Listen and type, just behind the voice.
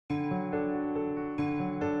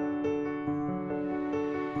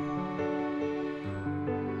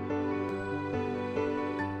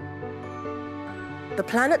The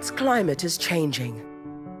planet's climate is changing.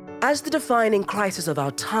 As the defining crisis of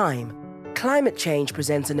our time, climate change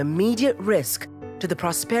presents an immediate risk to the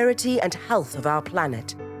prosperity and health of our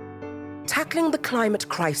planet. Tackling the climate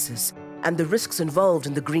crisis and the risks involved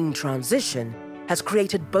in the green transition has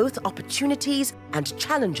created both opportunities and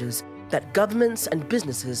challenges that governments and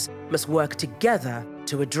businesses must work together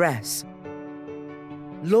to address.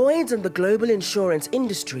 Lloyd's and the global insurance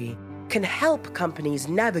industry can help companies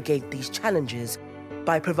navigate these challenges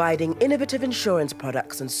by providing innovative insurance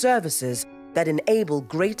products and services that enable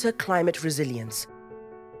greater climate resilience.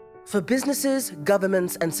 For businesses,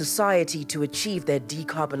 governments, and society to achieve their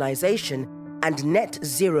decarbonization and net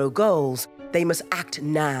zero goals, they must act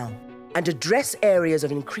now and address areas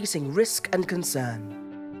of increasing risk and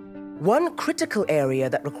concern. One critical area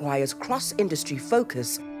that requires cross-industry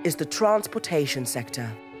focus is the transportation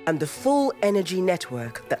sector and the full energy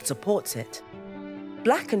network that supports it.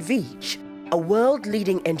 Black Veatch, a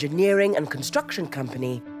world-leading engineering and construction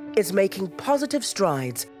company, is making positive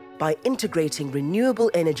strides by integrating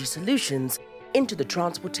renewable energy solutions into the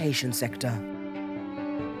transportation sector.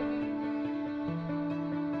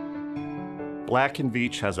 Black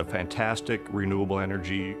Veatch has a fantastic renewable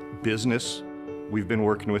energy business. We've been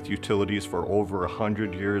working with utilities for over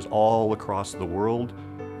 100 years all across the world.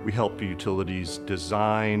 We help utilities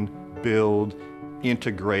design, build,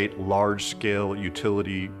 integrate large-scale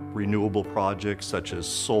utility renewable projects such as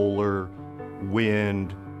solar,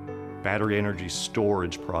 wind, battery energy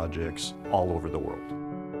storage projects all over the world.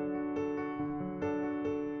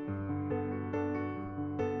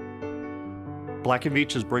 Black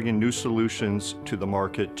Veatch is bringing new solutions to the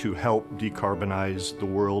market to help decarbonize the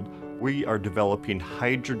world. We are developing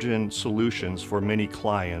hydrogen solutions for many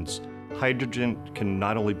clients. Hydrogen can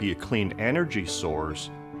not only be a clean energy source,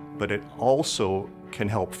 but it also can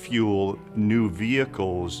help fuel new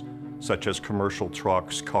vehicles such as commercial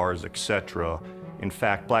trucks, cars, etc. In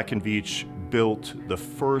fact, Black Veatch built the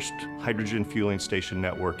first hydrogen fueling station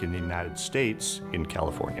network in the United States in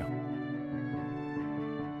California.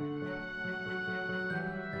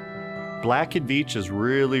 Black Veatch is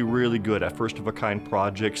really good at first-of-a-kind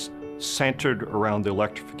projects centered around the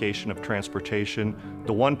electrification of transportation.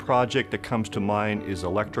 The one project that comes to mind is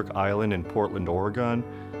Electric Island in Portland, Oregon.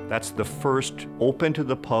 That's the first open to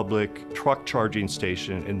the public truck charging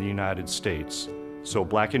station in the United States. So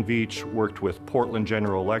Black Veatch worked with Portland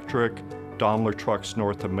General Electric, Daimler Trucks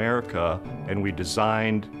North America, and we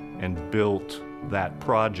designed and built that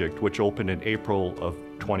project, which opened in April of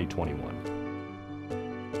 2021.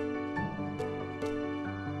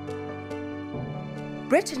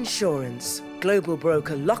 Brit Insurance, global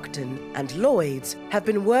broker Lockton, and Lloyd's have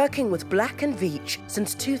been working with Black Veatch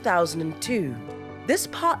since 2002. This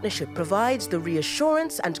partnership provides the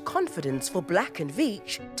reassurance and confidence for Black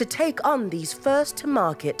Veatch to take on these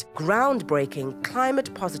first-to-market, groundbreaking,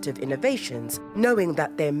 climate-positive innovations, knowing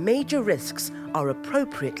that their major risks are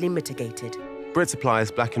appropriately mitigated. Brit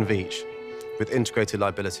supplies Black Veatch with integrated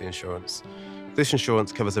liability insurance. This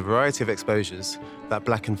insurance covers a variety of exposures that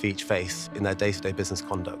Black Veatch face in their day-to-day business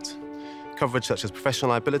conduct. Coverage such as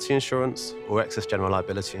professional liability insurance or excess general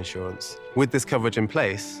liability insurance. With this coverage in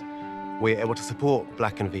place, we're able to support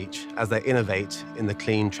Black Veatch as they innovate in the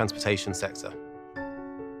clean transportation sector.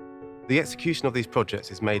 The execution of these projects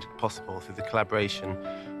is made possible through the collaboration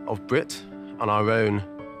of Brit and our own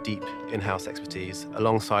deep in-house expertise,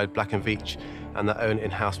 alongside Black Veatch and their own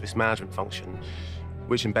in-house risk management function,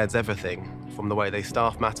 which embeds everything from the way they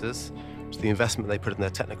staff matters, to the investment they put in their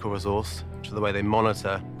technical resource, to the way they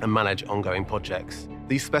monitor and manage ongoing projects.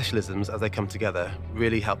 These specialisms, as they come together,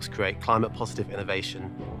 really helps create climate-positive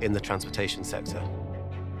innovation in the transportation sector.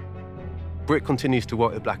 Brit continues to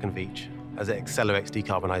work with Black Veatch as it accelerates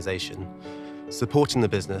decarbonisation, supporting the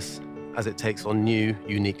business as it takes on new,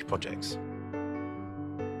 unique projects.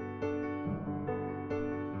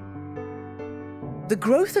 The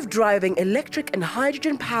growth of driving electric and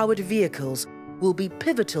hydrogen-powered vehicles will be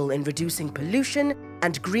pivotal in reducing pollution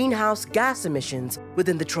and greenhouse gas emissions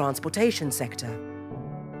within the transportation sector.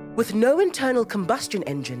 With no internal combustion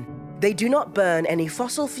engine, they do not burn any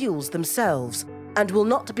fossil fuels themselves and will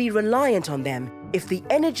not be reliant on them if the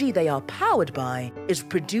energy they are powered by is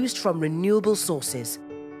produced from renewable sources.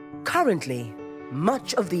 Currently,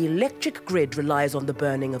 much of the electric grid relies on the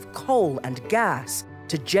burning of coal and gas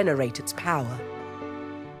to generate its power.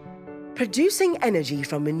 Producing energy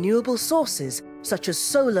from renewable sources, such as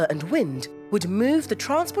solar and wind, would move the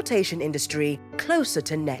transportation industry closer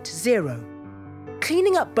to net zero.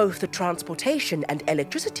 Cleaning up both the transportation and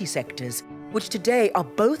electricity sectors, which today are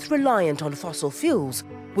both reliant on fossil fuels,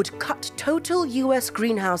 would cut total US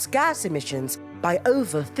greenhouse gas emissions by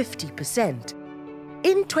over 50%.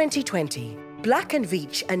 In 2020, Black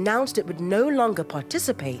Veatch announced it would no longer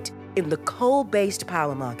participate in the coal-based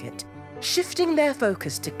power market, shifting their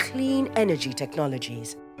focus to clean energy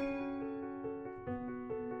technologies.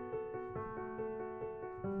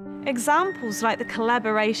 Examples like the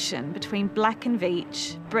collaboration between Black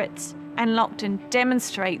Veatch, Brit, and Lockton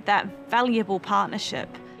demonstrate that valuable partnership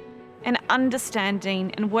in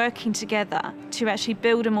understanding and working together to actually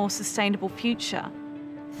build a more sustainable future,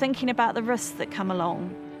 thinking about the risks that come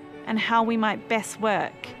along and how we might best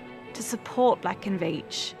work to support Black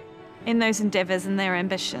Veatch in those endeavours and their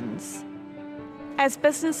ambitions. As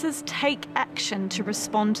businesses take action to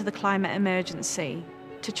respond to the climate emergency,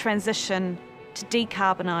 to transition, to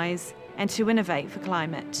decarbonise and to innovate for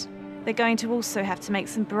climate, they're going to also have to make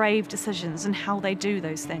some brave decisions on how they do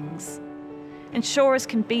those things. Insurers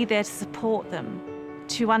can be there to support them,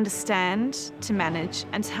 to understand, to manage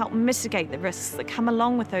and to help mitigate the risks that come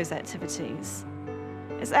along with those activities.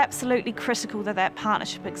 It's absolutely critical that that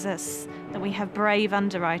partnership exists, that we have brave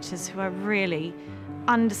underwriters who are really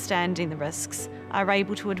understanding the risks, are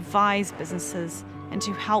able to advise businesses and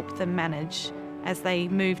to help them manage as they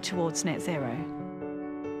move towards net zero.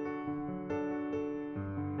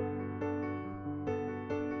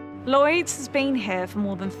 Lloyd's has been here for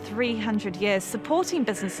more than 300 years, supporting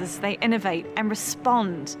businesses as they innovate and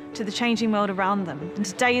respond to the changing world around them. And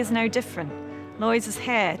today is no different. Lloyd's is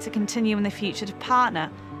here to continue in the future to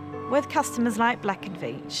partner with customers like Black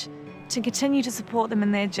Veatch, to continue to support them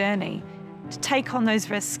in their journey, to take on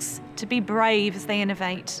those risks, to be brave as they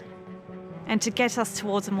innovate, and to get us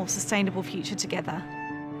towards a more sustainable future together.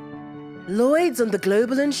 Lloyd's and the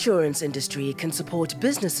global insurance industry can support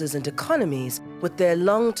businesses and economies with their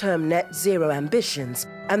long-term net zero ambitions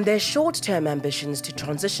and their short-term ambitions to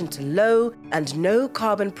transition to low and no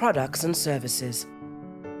carbon products and services.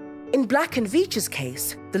 In Black Veatch's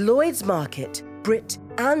case, the Lloyd's market, Brit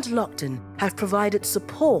and Lockton have provided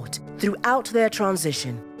support throughout their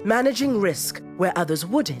transition, managing risk where others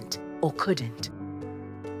wouldn't or couldn't.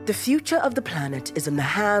 The future of the planet is in the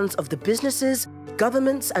hands of the businesses,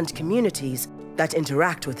 governments and communities that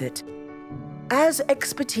interact with it. As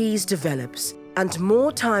expertise develops and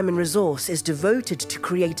more time and resource is devoted to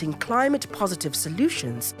creating climate-positive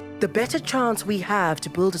solutions, the better chance we have to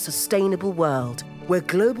build a sustainable world where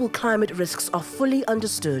global climate risks are fully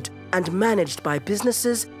understood and managed by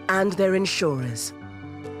businesses and their insurers.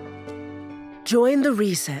 Join the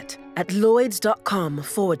reset at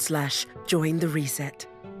lloyds.com/join the reset.